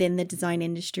within the design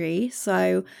industry.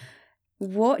 So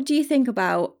what do you think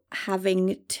about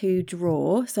having to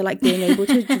draw? So like being able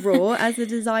to draw as a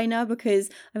designer, because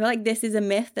I feel like this is a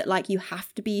myth that like you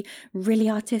have to be really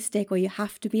artistic or you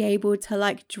have to be able to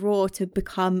like draw to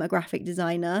become a graphic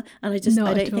designer. And I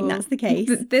don't think that's the case.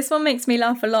 This one makes me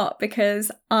laugh a lot, because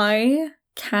I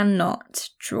cannot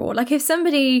draw. Like, if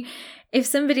somebody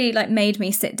like made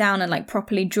me sit down and like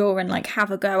properly draw and like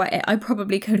have a go at it, I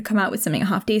probably could come out with something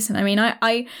half decent. I mean,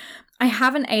 I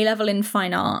have an A-level in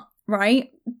fine art,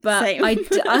 right? But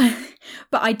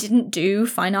but I didn't do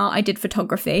fine art. I did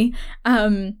photography.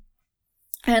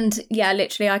 And yeah,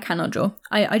 literally I cannot draw.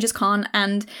 I just can't.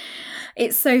 And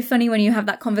it's so funny when you have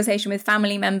that conversation with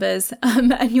family members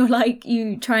and you're like,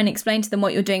 you try and explain to them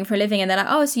what you're doing for a living, and they're like,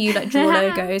 oh, so you like draw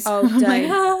logos. Oh,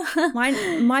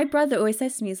 don't. My brother always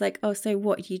says to me, he's like, oh, so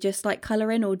what, do you just like colour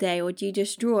in all day, or do you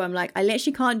just draw? I'm like, I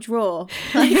literally can't draw.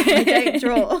 Like, I don't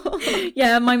draw.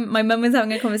 Yeah, my mum was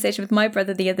having a conversation with my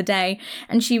brother the other day,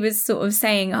 and she was sort of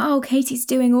saying, oh, Katie's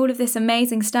doing all of this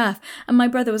amazing stuff. And my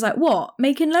brother was like, what,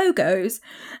 making logos?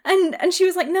 And she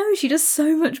was like, no, she does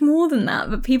so much more than that.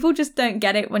 But people just don't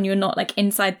get it when you're not like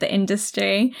inside the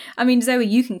industry. I mean, Zoe,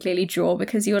 you can clearly draw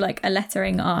because you're like a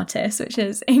lettering artist, which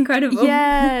is incredible.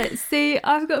 Yeah, see,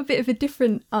 I've got a bit of a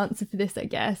different answer for this, I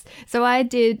guess. So I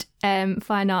did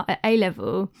fine art at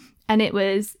A-level, and it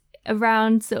was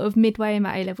around sort of midway in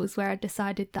my A-levels where I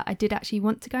decided that I did actually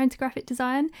want to go into graphic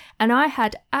design, and I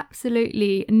had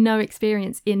absolutely no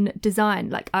experience in design.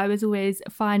 Like, I was always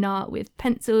fine art with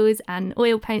pencils and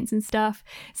oil paints and stuff.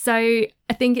 So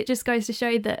I think it just goes to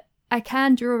show that I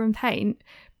can draw and paint,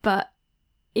 but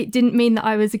it didn't mean that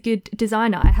I was a good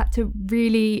designer. I had to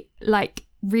really like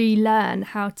relearn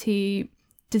how to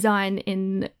design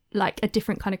in like a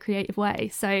different kind of creative way.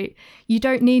 So you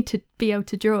don't need to be able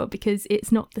to draw, because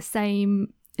it's not the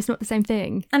same it's not the same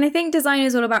thing. And I think design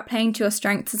is all about playing to your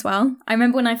strengths as well. I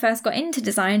remember when I first got into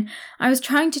design, I was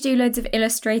trying to do loads of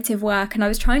illustrative work and I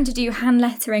was trying to do hand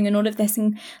lettering and all of this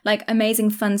and like amazing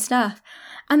fun stuff.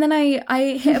 And then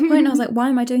I hit a point and I was like, why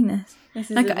am I doing this?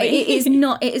 Like it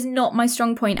is not my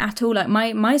strong point at all. Like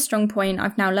my strong point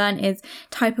I've now learned is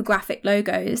typographic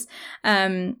logos.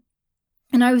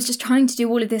 And I was just trying to do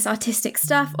all of this artistic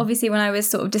stuff, obviously, when I was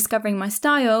sort of discovering my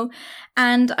style.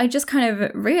 And I just kind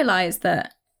of realized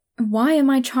that, why am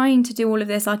I trying to do all of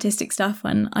this artistic stuff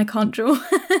when I can't draw?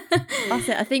 That's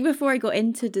it. I think before I got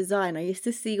into design, I used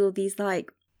to see all these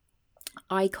like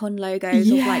icon logos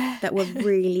of like that were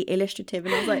really illustrative,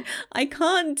 and I was like, I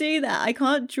can't do that. I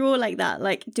can't draw like that.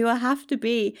 Like, do I have to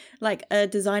be like a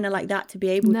designer like that to be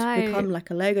able to become like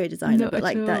a logo designer? But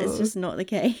like that is just not the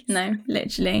case. No,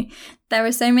 literally. There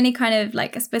are so many kind of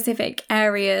like specific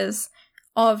areas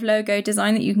of logo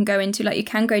design that you can go into. Like you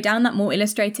can go down that more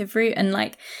illustrative route, and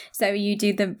like so you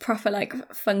do the proper like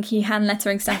funky hand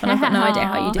lettering stuff, and I've got no idea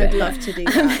how you do it. I'd love to do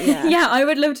that. Yeah, I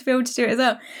would love to be able to do it as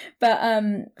well.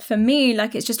 But for me,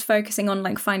 like it's just focusing on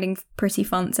like finding pretty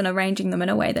fonts and arranging them in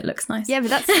a way that looks nice. Yeah, but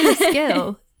that's still a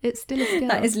skill. It's still a skill.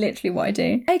 That is literally what I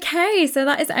do. Okay, so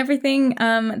that is everything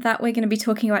that we're going to be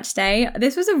talking about today.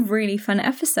 This was a really fun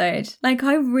episode. Like,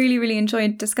 I really, really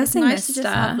enjoyed discussing this stuff. It's nice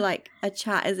to just have, like, a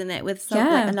chat, isn't it, with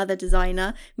like, another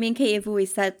designer. Me and Katie have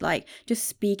always said, like, just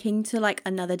speaking to, like,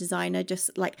 another designer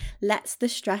just, like, lets the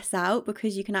stress out,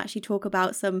 because you can actually talk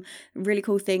about some really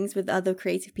cool things with other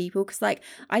creative people. Because, like,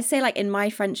 I'd say, like, in my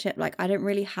friendship, like, I don't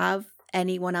really have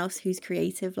anyone else who's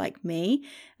creative like me,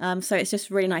 so it's just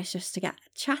really nice just to get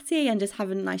chatty and just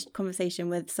have a nice conversation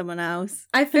with someone else.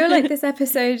 I feel like this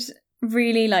episode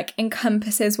really like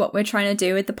encompasses what we're trying to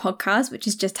do with the podcast, which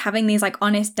is just having these like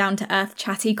honest, down-to-earth,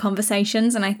 chatty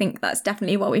conversations, and I think that's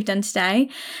definitely what we've done today.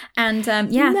 And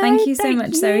thank you so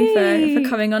much, Zoe, for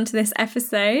coming on to this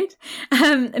episode.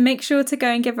 Make sure to go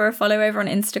and give her a follow over on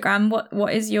Instagram.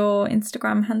 What is your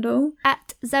Instagram handle?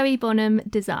 At Zoe Bonham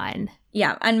Design.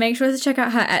 Yeah, and make sure to check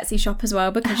out her Etsy shop as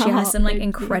well, because she has some like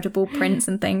incredible prints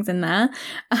and things in there.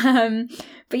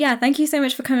 But yeah, thank you so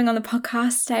much for coming on the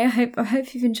podcast today. I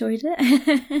hope you've enjoyed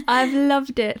it. I've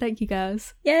loved it. Thank you,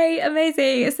 girls. Yay,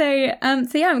 amazing. So yeah,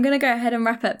 I'm going to go ahead and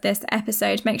wrap up this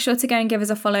episode. Make sure to go and give us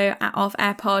a follow at Off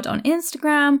Air Pod on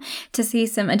Instagram to see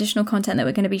some additional content that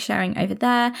we're going to be sharing over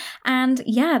there. And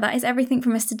yeah, that is everything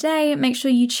from us today. Make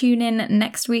sure you tune in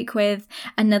next week with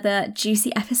another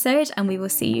juicy episode, and we will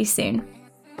see you soon.